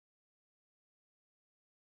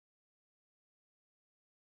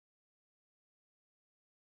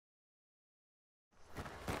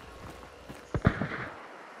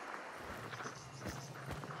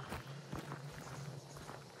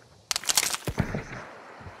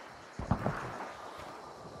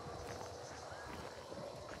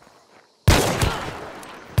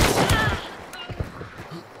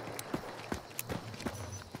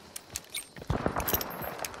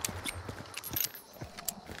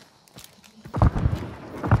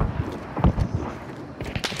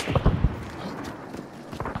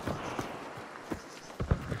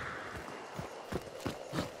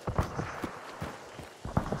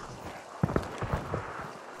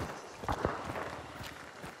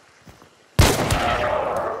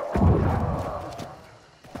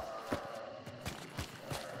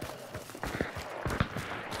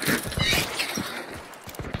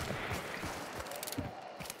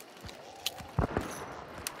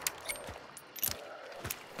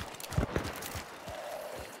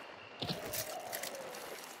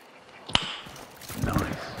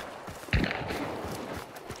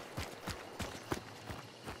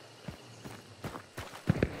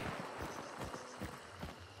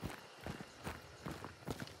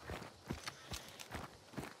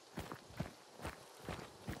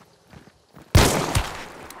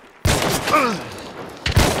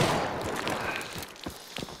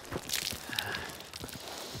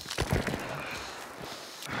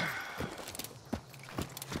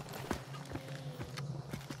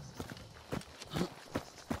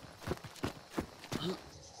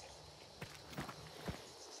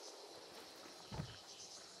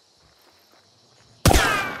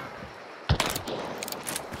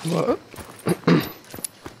What?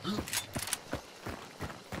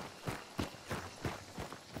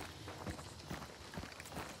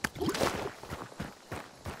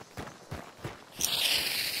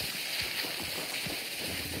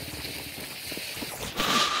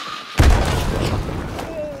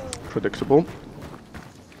 Predictable.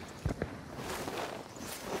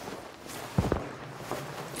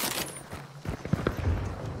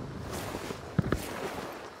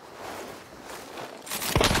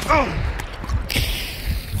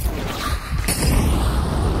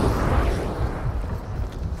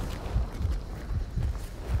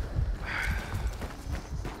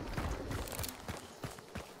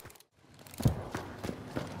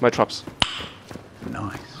 My traps.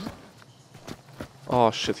 Nice. Oh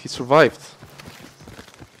shit, he survived.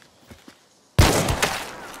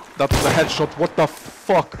 That was a headshot, what the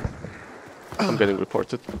fuck? I'm getting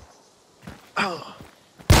reported.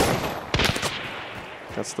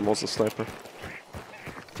 That's the Mosin sniper.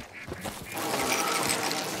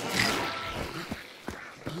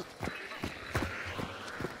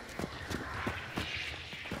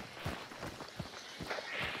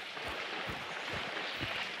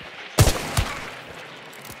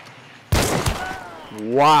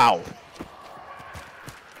 Wow!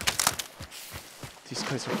 These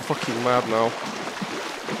guys are fucking mad now.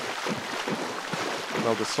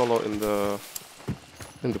 Now the solo in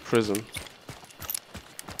the prison.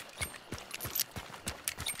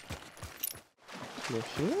 Not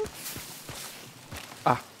here?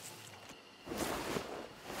 Ah.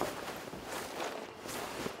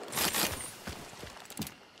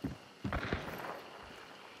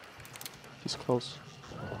 He's close.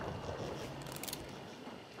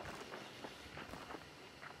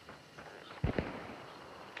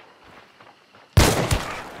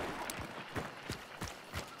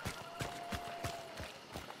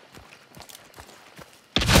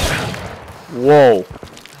 Whoa.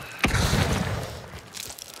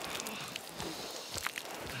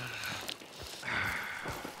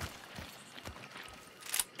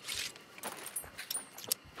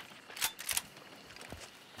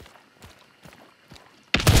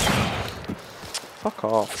 Fuck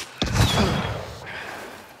off.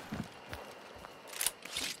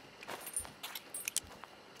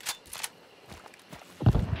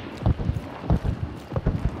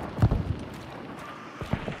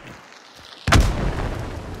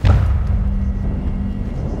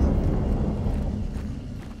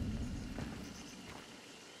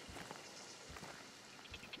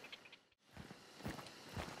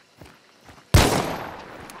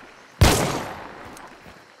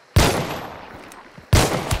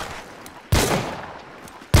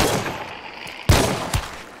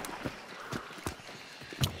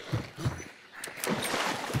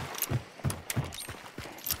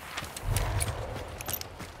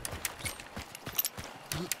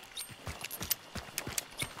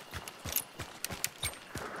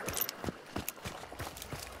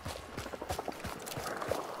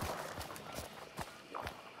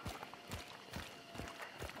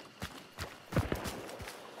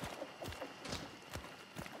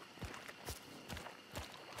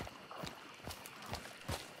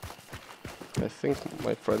 I think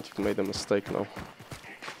my friend made a mistake now.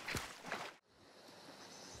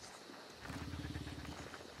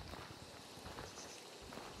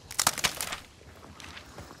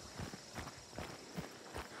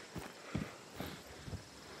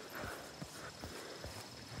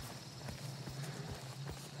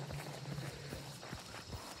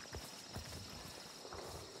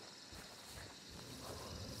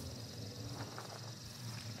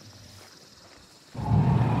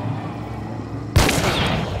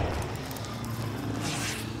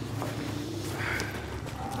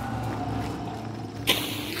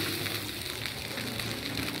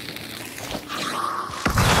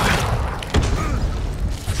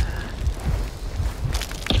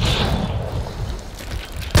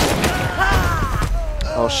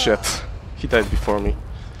 Oh shit, he died before me.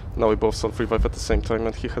 Now we both self-revive at the same time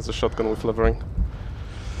and he has a shotgun with levering.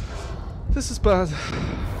 This is bad.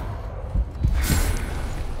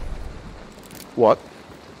 What?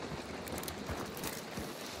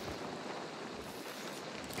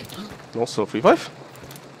 No self-revive?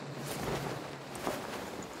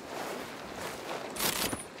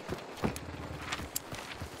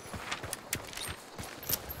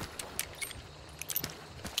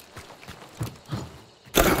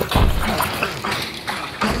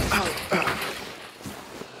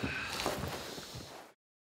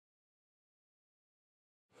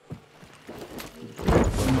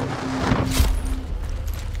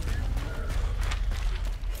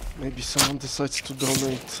 Maybe someone decides to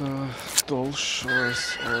donate Dolch or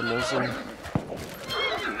Mosin.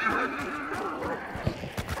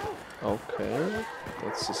 Okay,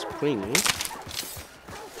 that's a springy.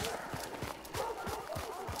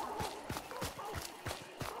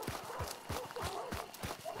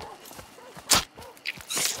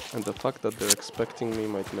 And the fact that they're expecting me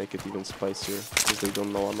might make it even spicier, because they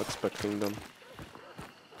don't know I'm expecting them.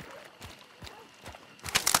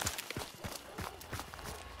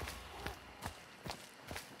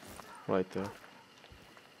 Right there.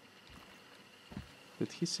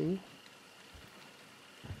 Did he see me?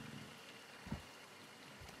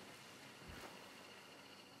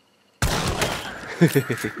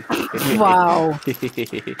 Wow.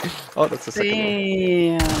 Oh, that's the second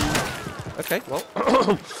Damn. one. Okay, well.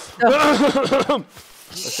 I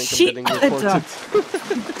think I'm getting reported.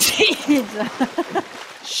 Cheater.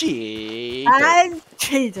 Cheater. I'm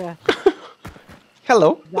cheater.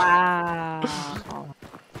 Hello. Wow.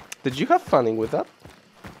 Did you have fun with that?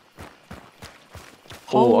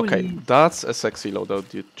 Oh, okay. Holy. That's a sexy loadout,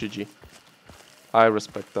 dude. GG. I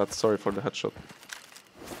respect that. Sorry for the headshot.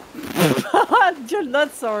 You're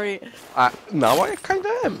not sorry. Now I kinda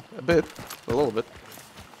am. A bit. A little bit.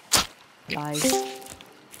 Nice.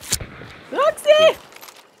 Roxy!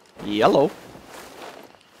 Yellow.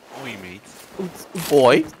 Oi, mate. Oops, oops,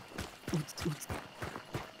 Boy. oops, oops.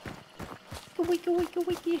 Wiki, wiki,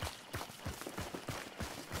 wiki.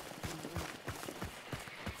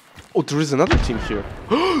 Oh, there is another team here.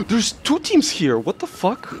 There's two teams here. What the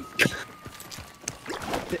fuck?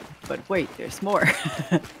 But wait, there's more.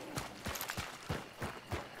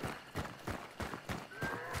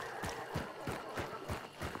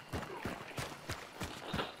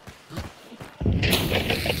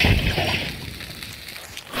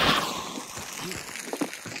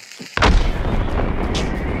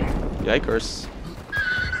 Yikers.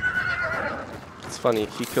 It's funny,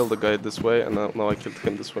 he killed the guy this way, and now I killed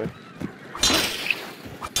him this way.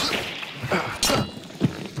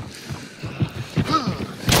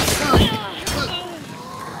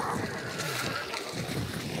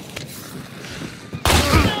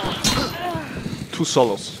 Two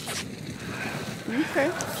solos.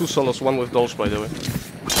 Okay. Two solos, one with Dolch, by the way.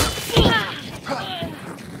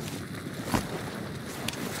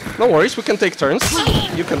 No worries, we can take turns.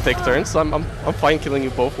 You can take turns. I'm fine killing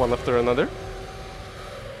you both one after another.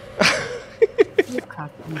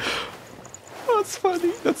 That's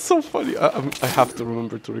funny. That's so funny. I have to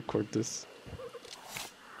remember to record this.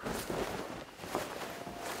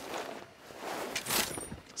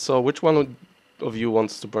 So, which one of you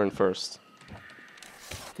wants to burn first?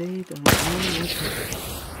 They don't know.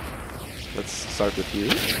 Let's start with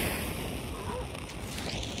you.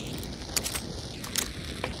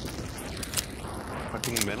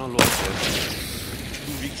 Fucking Manor-Lord said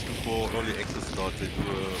 2 weeks before early access started,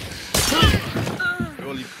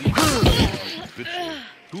 early Twitch.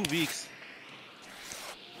 2 weeks.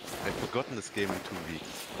 I've forgotten this game in 2 weeks.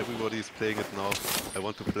 Everybody is playing it now. I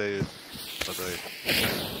want to play it, but I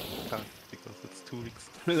can't because it's 2 weeks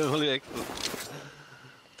early access.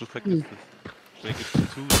 To practice this. Make it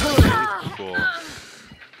 2 days before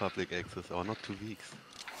public access, or not 2 weeks.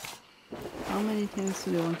 How many times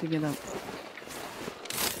do they want to get up?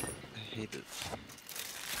 I hate it.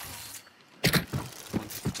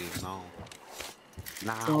 Wants the game now.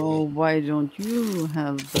 Now! So why don't you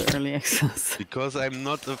have the early access? Because I'm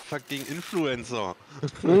not a fucking influencer!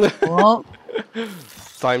 Well,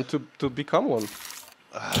 Time to become one.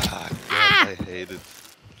 Ah, God, I hate it.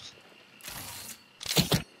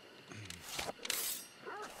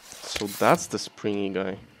 So that's the springy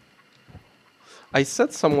guy. I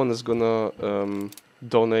said someone is gonna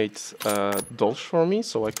donate Dolch for me,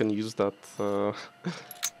 so I can use that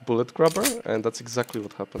bullet grabber, and that's exactly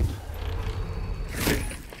what happened.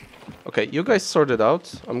 Okay, you guys sort it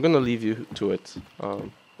out. I'm gonna leave you to it.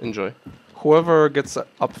 Enjoy. Whoever gets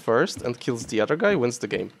up first and kills the other guy wins the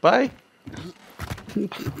game. Bye!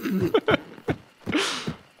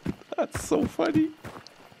 That's so funny.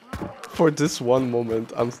 For this one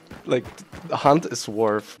moment, I'm like, the hunt is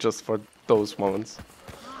worth just for those moments.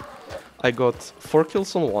 I got 4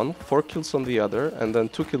 kills on one, 4 kills on the other, and then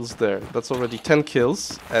 2 kills there. That's already 10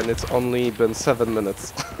 kills, and it's only been 7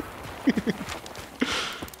 minutes.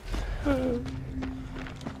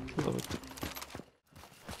 Love it.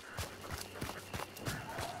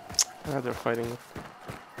 Ah, they're fighting.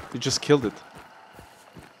 You just killed it.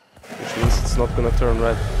 Which means it's not gonna turn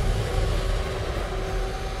red.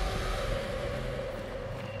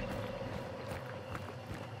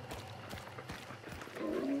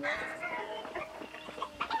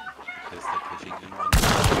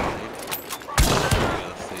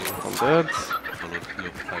 followed you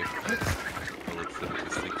 5 times. Followed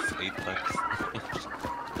 76, 8 times.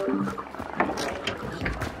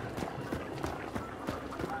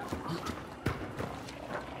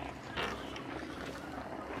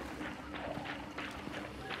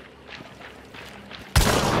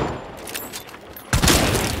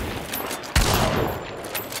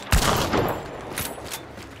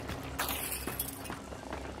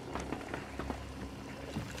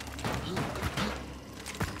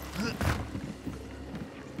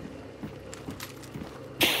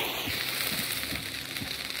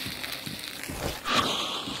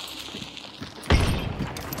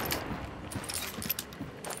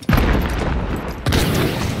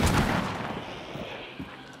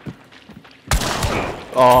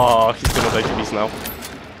 Oh, he's gonna die to these now.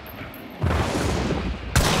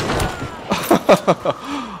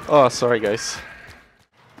 Oh, sorry guys.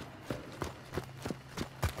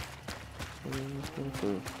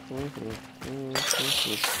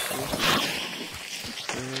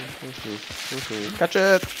 Catch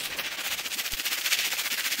it!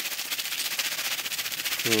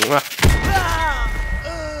 Mwah.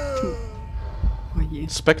 Oh, yeah.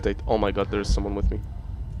 Spectate. Oh my god, there is someone with me.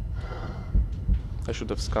 I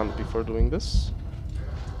should have scanned before doing this.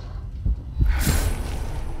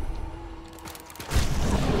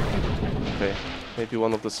 Okay, maybe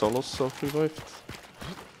one of the solos self-revived.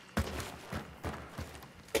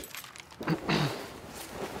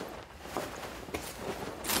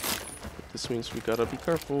 This means we gotta be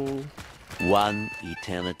careful. One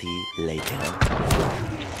eternity later.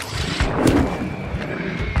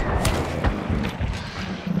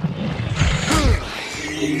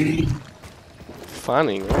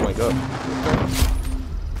 Fanning, oh my god.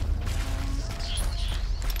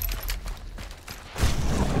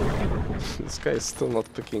 This guy is still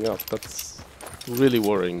not picking up, that's really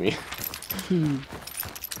worrying me.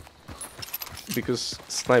 Because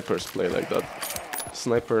snipers play like that.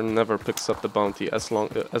 Sniper never picks up the bounty as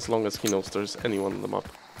long as he knows there's anyone on the map.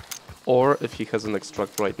 Or if he has an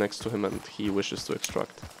extract right next to him and he wishes to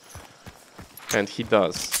extract. And he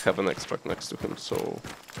does have an extract next to him, so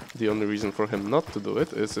the only reason for him not to do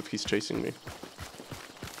it is if he's chasing me.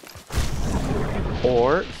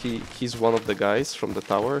 Or he's one of the guys from the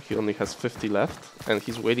tower, he only has 50 left, and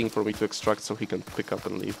he's waiting for me to extract so he can pick up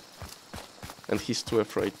and leave. And he's too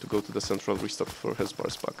afraid to go to the central restock for his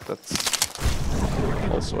bars back. That's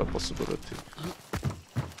also a possibility.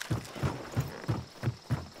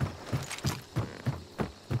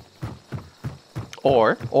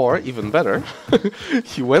 Or even better,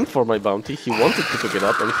 he went for my bounty, he wanted to pick it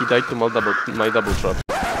up, and he died to my double trap.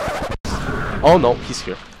 Oh no, he's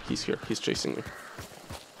here, he's chasing me.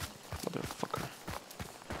 Motherfucker.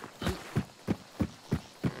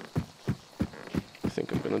 I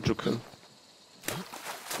think I'm gonna juke him.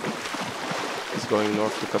 He's going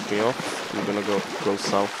north to cut me off, I'm gonna go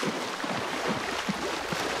south.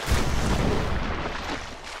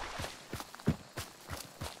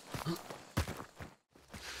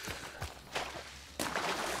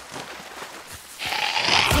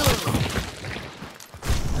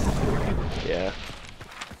 Yeah,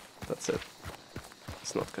 that's it.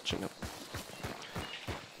 It's not catching up.